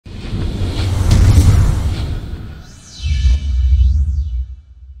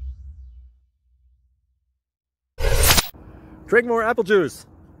Drink more apple juice.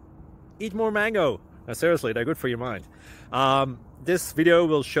 Eat more mango. No, seriously, they're good for your mind. This video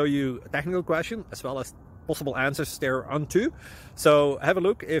will show you a technical question as well as possible answers thereunto. So have a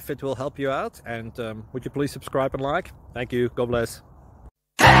look if it will help you out, and would you please subscribe and like? Thank you. God bless.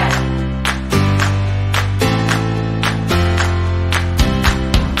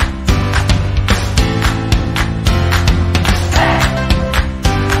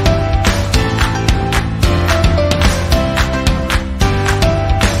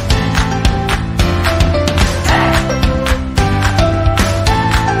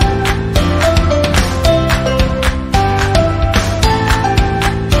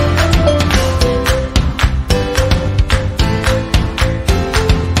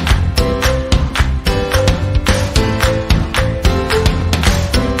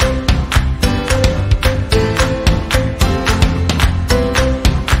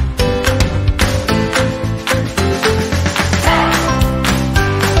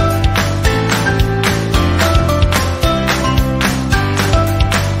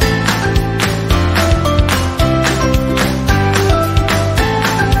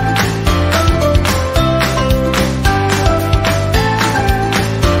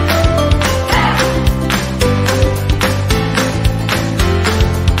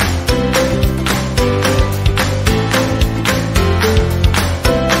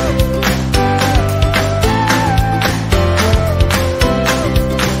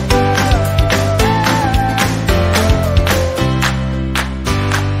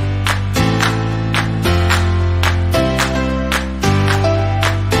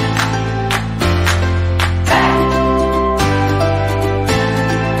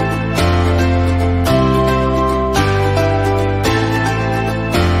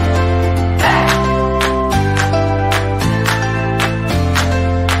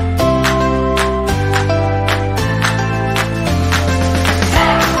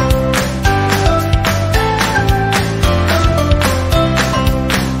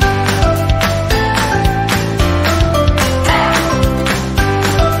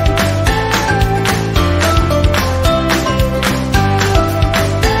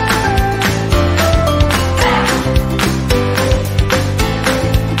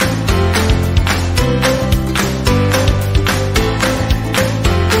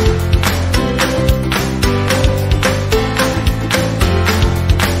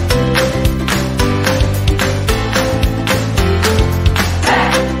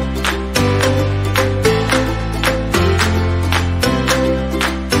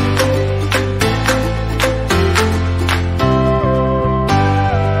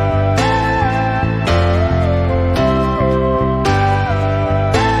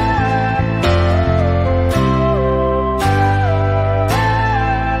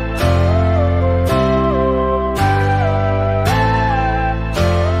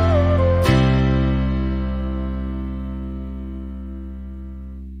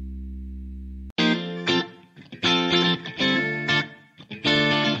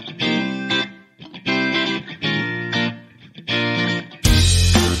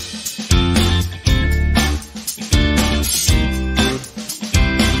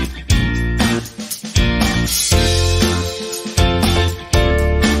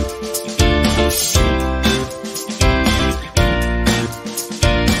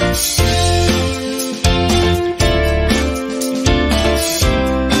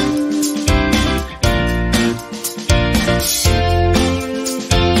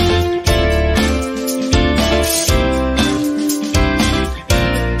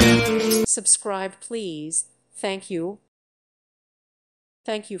 Subscribe, please. Thank you.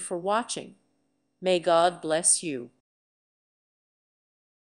 Thank you for watching. May God bless you.